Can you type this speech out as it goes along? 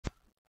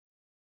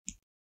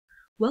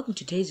Welcome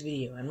to today's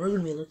video, and we're going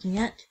to be looking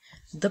at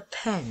the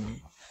pen.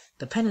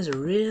 The pen is a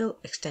real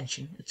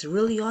extension. It's a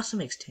really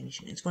awesome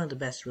extension. It's one of the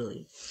best,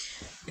 really,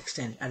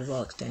 out of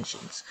all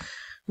extensions.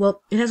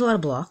 Well, it has a lot of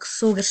blocks,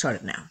 so we'll get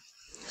started now.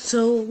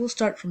 So we'll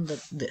start from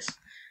this.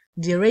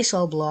 The erase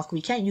all block,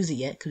 we can't use it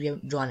yet because we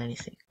haven't drawn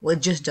anything. Well,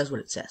 it just does what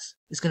it says.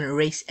 It's going to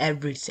erase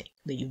everything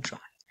that you've drawn.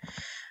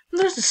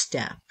 And there's the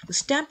stamp. The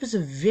stamp is a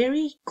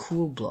very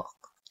cool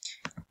block.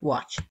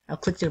 Watch. I'll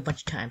click it a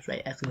bunch of times,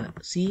 right?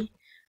 See?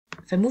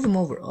 If I move him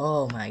over,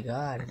 oh my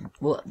god.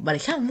 Well, but I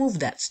can't move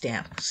that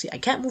stamp. See, I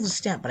can't move the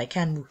stamp, but I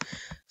can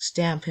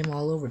stamp him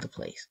all over the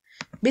place.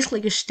 Basically,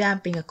 you're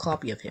stamping a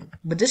copy of him.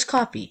 But this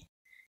copy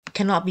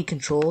cannot be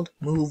controlled,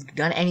 moved,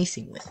 done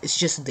anything with. It's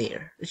just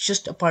there. It's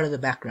just a part of the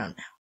background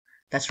now.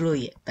 That's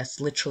really it.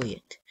 That's literally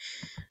it.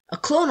 A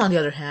clone, on the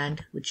other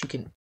hand, which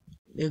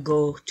you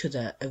go to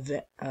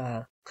the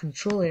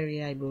control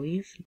area, I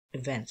believe.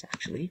 Events,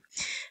 actually.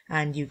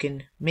 And you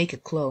can make a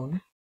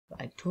clone.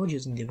 I told you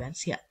it was in the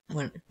events. Yeah,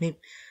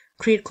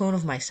 create a clone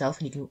of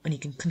myself, and you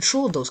can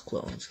control those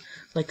clones.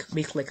 Make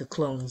a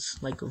clones,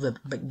 like the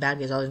bad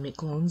guys always make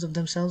clones of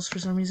themselves for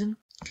some reason,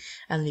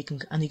 and you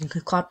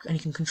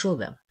can control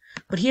them.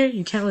 But here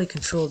you can't really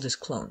control this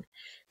clone.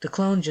 The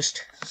clone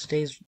just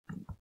stays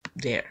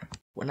there.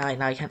 Well, now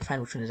I can't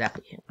find which one is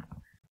exactly him.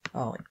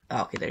 Oh,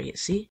 okay, there he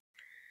is. See,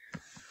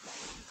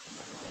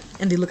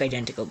 and they look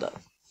identical though.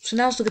 So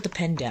now let's look at the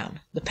pen down.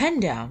 The pen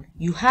down,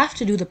 you have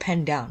to do the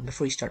pen down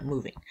before you start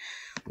moving.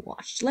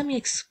 Watch, let me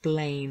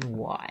explain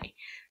why.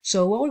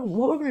 So what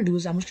we're going to do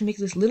is I'm just going to make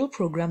this little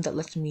program that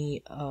lets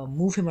me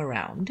move him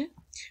around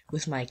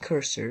with my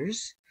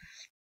cursors.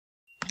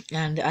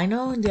 And I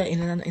know in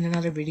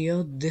another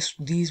video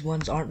these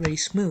ones aren't very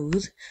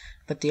smooth,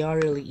 but they are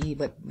really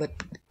but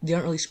they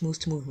aren't really smooth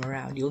to move him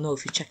around. You'll know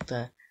if you check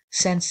the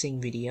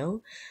sensing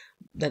video.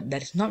 That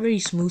it's not very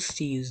smooth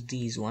to use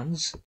these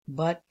ones,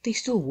 but they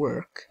still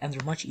work and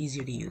they're much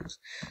easier to use.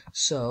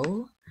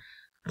 So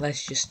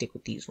let's just stick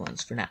with these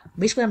ones for now.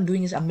 Basically, what I'm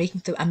doing is I'm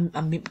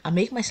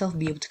making myself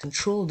be able to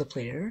control the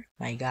player,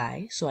 my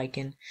guy, so I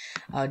can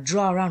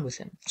draw around with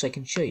him, so I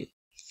can show you.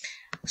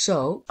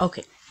 So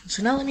okay,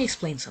 so now let me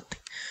explain something.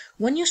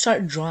 When you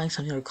start drawing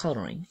something or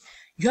coloring,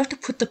 you have to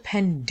put the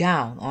pen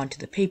down onto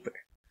the paper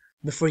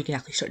before you can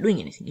actually start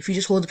doing anything. If you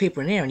just hold the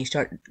paper in the air and you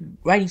start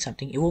writing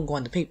something, it won't go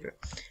on the paper.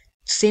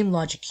 Same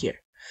logic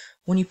here.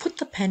 When you put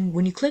the pen,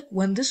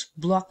 when this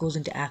block goes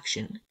into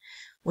action,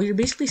 what you're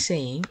basically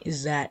saying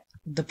is that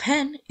the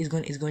pen is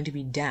going to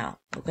be down.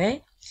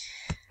 Okay.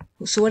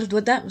 So when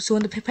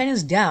the pen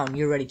is down,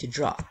 you're ready to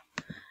draw.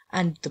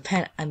 And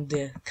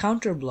the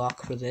counter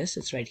block for this,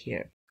 it's right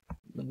here.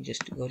 Let me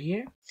just go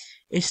here.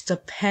 It's the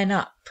pen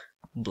up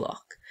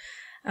block.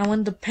 And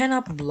what the pen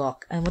up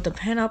block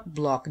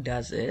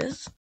does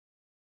is,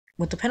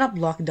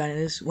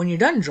 when you're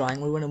done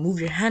drawing, or you want to move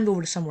your hand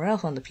over to somewhere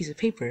else on the piece of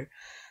paper,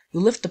 you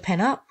lift the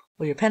pen up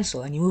with your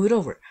pencil and you move it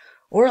over.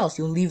 Or else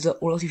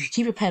if you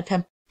keep your pen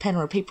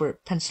or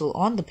pencil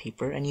on the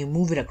paper and you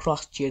move it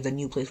across to the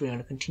new place where you're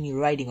going to continue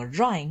writing or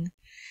drawing,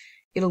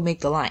 it'll make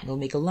the line. It'll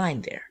make a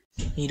line there.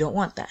 And you don't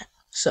want that.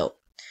 So,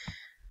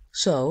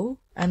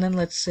 and then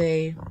let's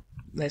set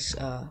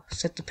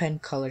the pen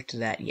color to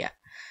that. Yeah.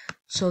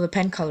 So the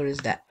pen color is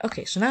that.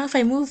 Okay, so now if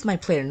I move my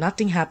player,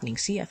 nothing happening.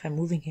 See, if I'm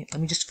moving him,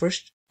 let me just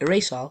first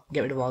erase all,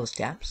 get rid of all the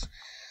stamps.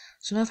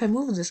 So now if I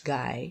move this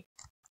guy,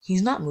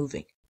 he's not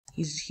moving.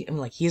 He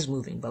is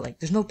moving, but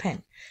there's no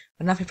pen.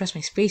 But now if I press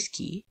my space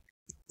key,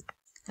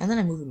 and then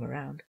I move him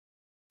around.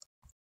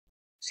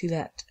 See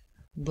that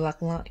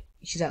black line?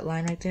 See that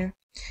line right there?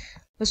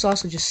 Let's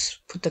also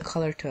just put the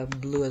color to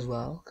blue as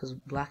well, because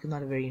black is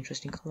not a very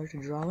interesting color to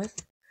draw with.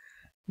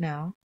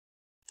 Now.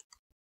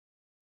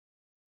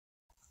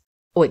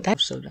 Oh wait,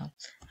 that's so dumb.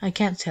 I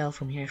can't tell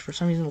from here. For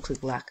some reason it looks like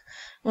black.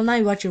 Well, now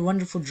you got your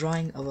wonderful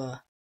drawing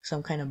of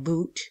some kind of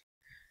boot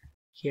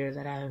here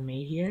that I have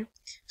made here.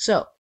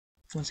 So,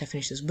 once I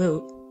finish this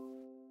boot.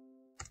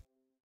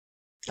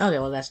 Okay,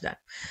 well that's done.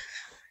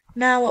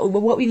 Now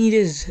what we need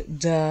is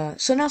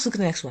so now let's look at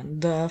the next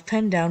one. The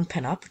pen down,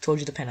 pen up. I told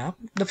you the pen up.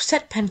 The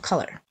set pen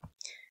color.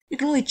 You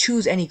can really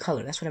choose any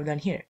color. That's what I've done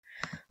here.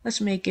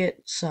 Let's make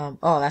it some,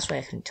 oh, that's why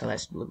I couldn't tell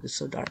that blue is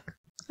so dark.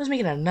 Let's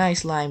make it a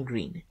nice lime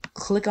green.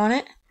 Click on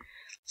it.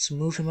 Let's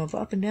move him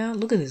up and down.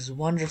 Look at this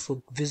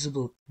wonderful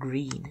visible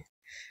green.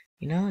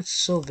 You know, it's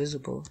so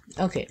visible.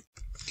 Okay.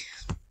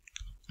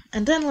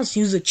 And then let's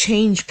use the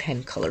change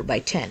pen color by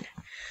 10.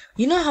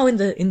 You know how in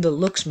the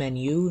looks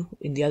menu,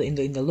 in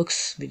the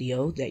looks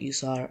video that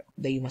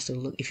you must have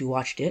looked if you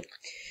watched it,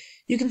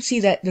 you can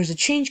see that there's a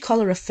change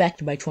color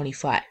effect by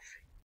 25.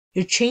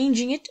 You're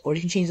changing it, or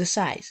you can change the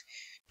size.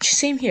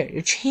 Same here.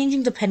 You're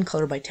changing the pen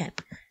color by 10.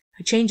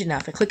 I change it now.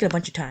 If I click it a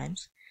bunch of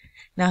times,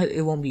 now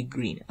it won't be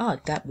green. Oh,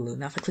 it's that blue.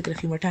 Now if I click it a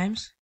few more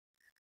times,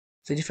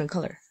 it's a different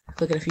color.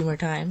 Click it a few more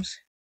times,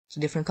 it's a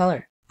different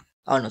color.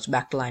 Oh no, it's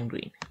back to lime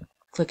green.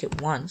 Click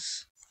it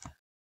once,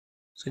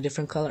 it's a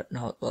different color.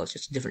 No, well, it's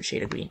just a different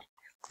shade of green.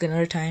 Click it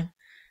another time,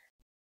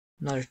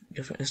 Another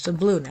different. It's the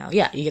blue now.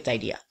 Yeah, you get the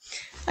idea.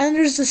 And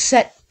there's the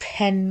set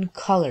pen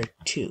color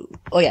too.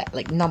 Oh yeah,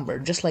 like number,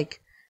 just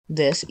like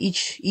this.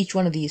 Each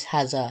one of these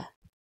has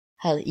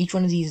each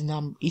one of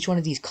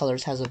these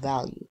colors has a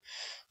value.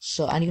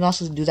 So, and you can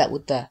also do that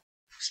with the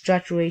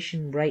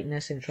saturation,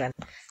 brightness, and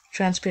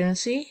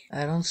transparency.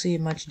 I don't see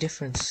much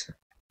difference.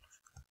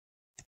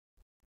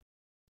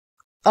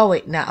 Oh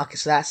wait, now okay.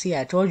 So that's,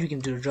 yeah, I told you can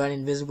draw in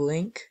invisible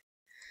ink.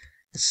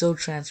 It's so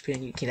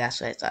transparent. Okay,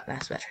 that's what I thought.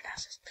 That's better.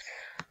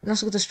 And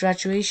also with the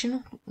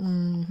saturation.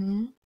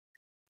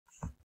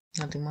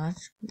 Nothing much.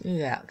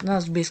 Yeah,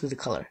 that's basically the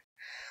color.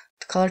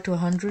 The color to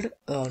 100.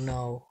 Oh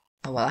no.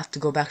 Oh well, I have to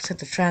go back, set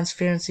the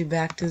transparency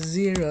back to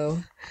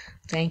 0.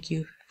 Thank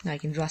you. Now I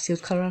can draw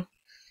sealed color.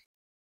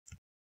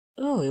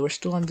 Oh, we're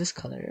still on this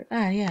color.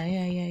 Ah,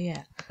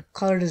 yeah.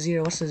 Color to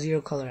 0. What's the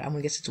 0 color? I'm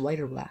gonna guess it's white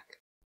or black.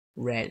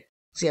 Red.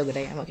 See how good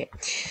I am? Okay.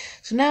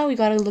 So now we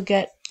gotta look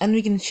at, and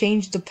we can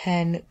change the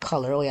pen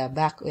color. Oh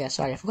yeah,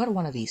 sorry, I forgot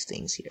one of these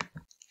things here.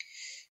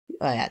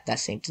 Oh yeah, that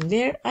same thing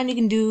there. And you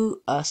can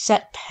do a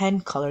set pen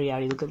color. Yeah,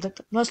 you look at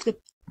that. Let's look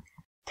at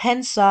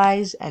pen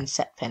size and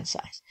set pen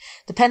size.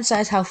 The pen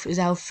size is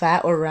how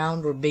fat or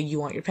round or big you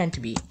want your pen to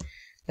be.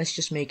 Let's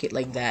just make it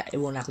like that. It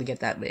won't actually get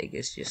that big.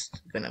 It's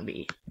just gonna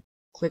be.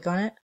 Click on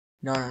it.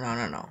 No.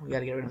 We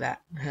gotta get rid of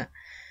that.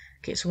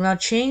 Okay, so we'll now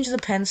change the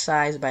pen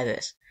size by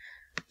this.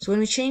 So when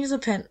we change the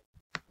pen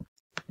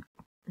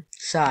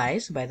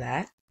size by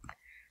that,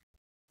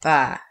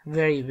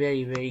 very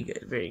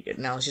good.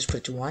 Now let's just put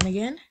it to 1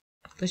 again.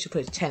 Let's just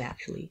put it to 10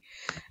 actually,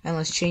 and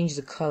let's change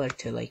the color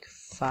to like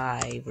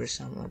 5 or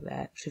something like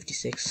that,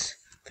 56,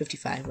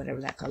 55,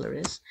 whatever that color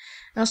is.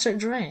 And I'll start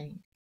drawing.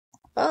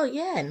 Oh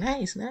yeah,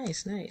 nice.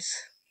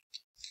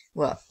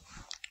 Well,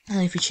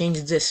 and if we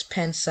change this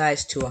pen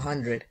size to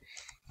 100,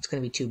 it's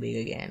gonna be too big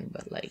again.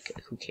 But like,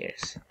 who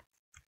cares?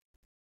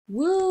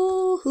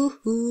 Woo hoo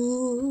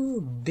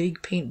hoo!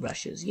 Big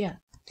paintbrushes, yeah.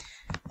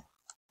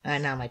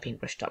 And now my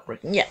paintbrush stopped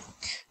working. Yeah,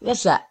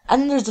 that's that.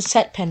 And then there's the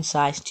set pen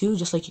size too.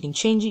 Just like you can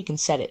change it, you can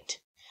set it.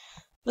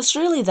 That's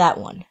really that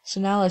one. So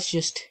now let's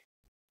just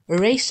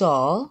erase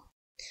all,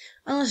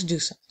 and let's do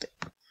something.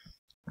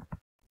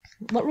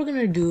 What we're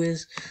gonna do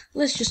is,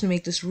 let's just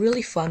make this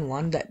really fun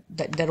one that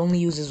only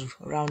uses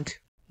around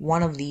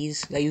one of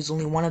these. That uses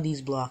only one of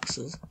these blocks,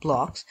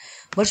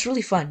 but it's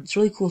really fun. It's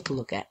really cool to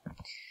look at.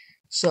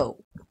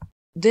 So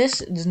this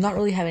does not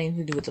really have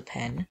anything to do with the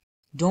pen.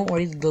 Don't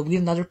worry, there'll be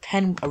another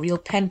pen, a real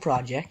pen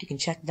project. You can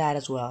check that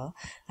as well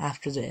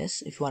after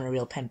this if you want a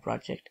real pen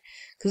project.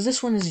 Because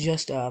this one is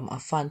just a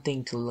fun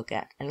thing to look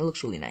at, and it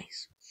looks really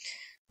nice.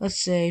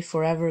 Let's say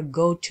forever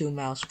go-to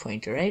mouse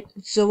pointer, right?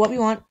 So what we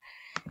want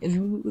is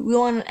we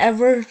want an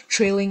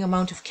ever-trailing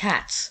amount of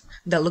cats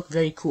that look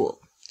very cool.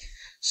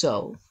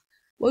 So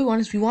what we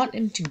want is we want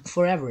them to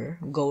forever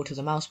go to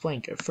the mouse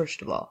pointer,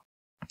 first of all.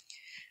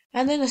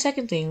 And then the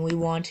second thing we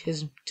want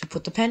is to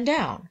put the pen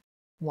down.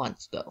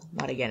 Once, though,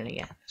 not again and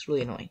again. It's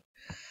really annoying.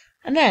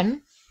 And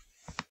then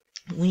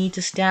we need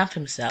to stamp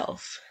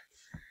himself.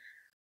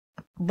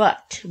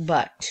 But,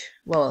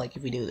 well, like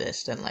if we do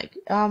this, then like,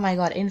 oh my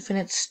god,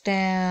 infinite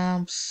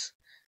stamps.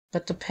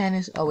 But the pen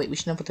is, oh wait, we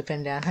should not put the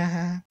pen down,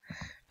 haha.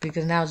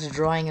 Because now it's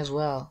drawing as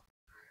well.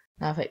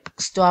 Now if I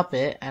stop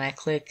it and I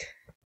click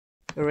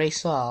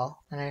erase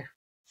all, and I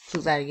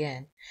click that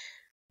again.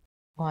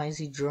 Why is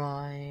he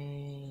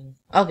drawing?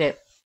 Okay,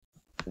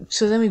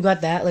 so then we've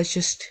got that. Let's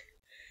just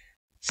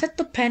set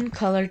the pen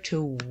color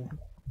to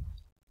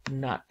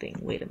nothing.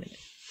 Wait a minute.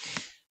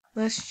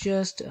 Let's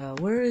just,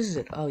 where is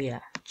it? Oh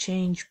yeah,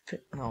 change,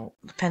 no,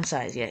 the pen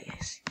size,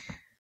 yes.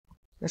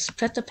 Let's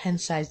set the pen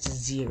size to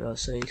 0,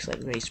 so it's like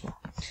very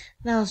small.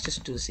 Now let's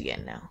just do this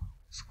again now.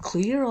 Let's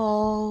clear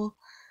all.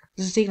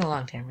 This is taking a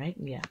long time, right?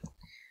 Yeah.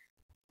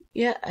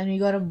 Yeah, and we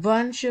got a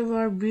bunch of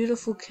our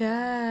beautiful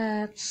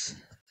cats.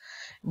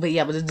 But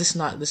yeah, but this is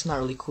not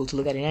really cool to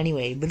look at it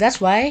anyway. But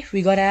that's why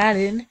we gotta add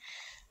in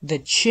the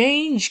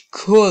change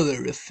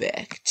color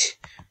effect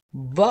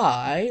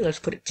by, let's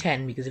put it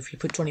 10, because if you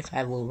put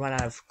 25 we'll run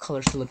out of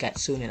colors to look at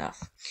soon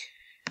enough.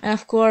 And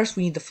of course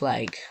we need the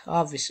flag.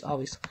 Obvious.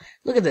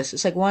 Look at this,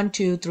 it's like 1,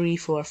 2, 3,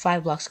 4,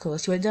 5 blocks of code.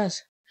 Let's see what it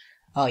does.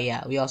 Oh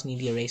yeah, we also need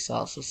the erase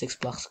all, so 6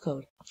 blocks of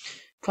code.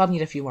 Probably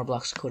need a few more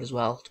blocks of code as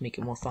well to make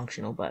it more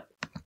functional, but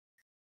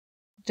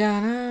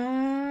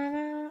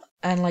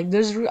and like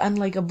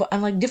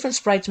different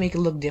sprites make it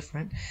look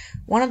different.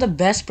 One of the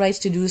best sprites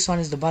to do this on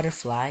is the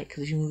butterfly,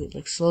 because if you move it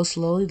like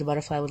slowly, the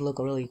butterfly would look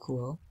really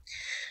cool.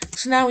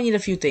 So now we need a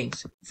few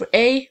things. For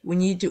A, we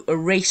need to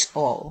erase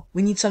all.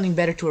 We need something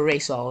better to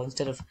erase all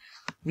instead of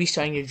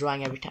restarting your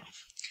drawing every time.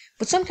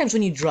 But sometimes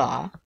when you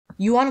draw,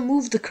 you want to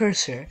move the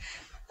cursor,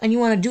 and you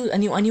want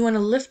to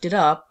lift it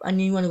up,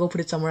 and you want to go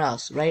put it somewhere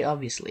else, right?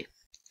 Obviously.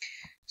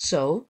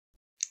 So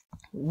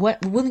we're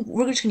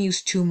just gonna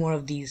use 2 more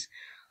of these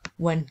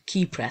when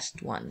key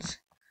pressed ones.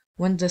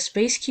 When the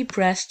space key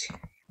pressed,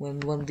 when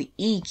the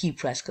E key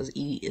pressed, because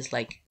E is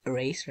like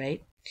erase,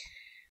 right?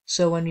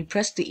 So when we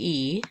press the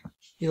E,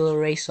 it'll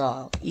erase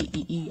all.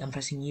 E. I'm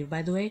pressing E,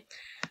 by the way.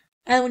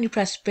 And when you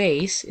press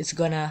space, it's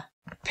gonna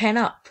pen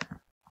up.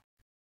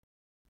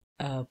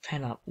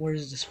 pen up.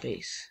 Where's the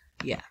space?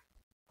 Yeah,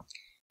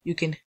 you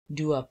can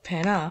do a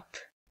pen up,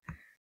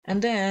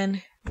 and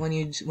then when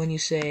you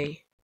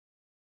say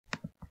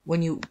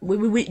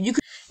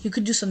you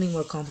could do something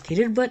more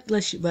complicated, but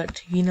this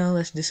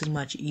is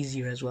much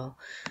easier as well.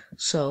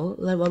 So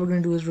what we're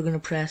gonna do is we're gonna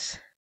press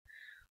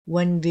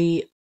when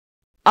the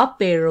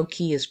up arrow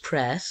key is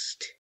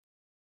pressed.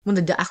 When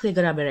the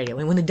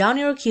down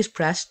arrow key is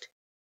pressed,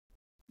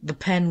 the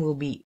pen will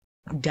be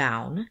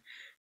down,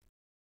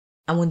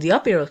 and when the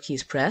up arrow key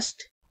is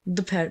pressed,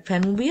 the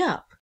pen will be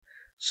up.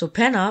 So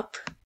pen up,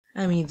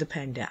 the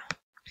pen down.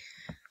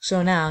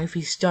 So now if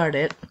we start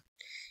it,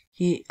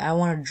 I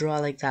want to draw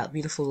like that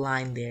beautiful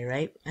line there,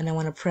 right? And I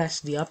want to press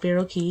the up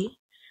arrow key,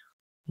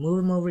 move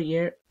him over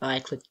here. Oh, I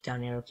clicked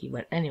down arrow key,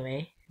 but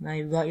anyway, now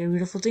you've got your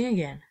beautiful thing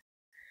again.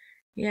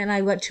 Yeah, and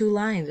I've got 2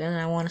 lines, and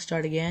I want to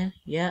start again.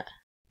 Yeah,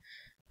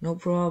 no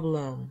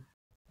problem.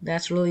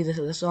 That's really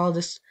that's all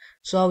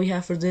we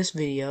have for this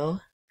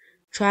video.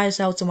 Try us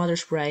out some other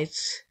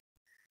sprites.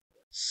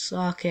 So,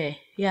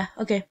 okay, yeah,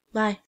 okay, bye.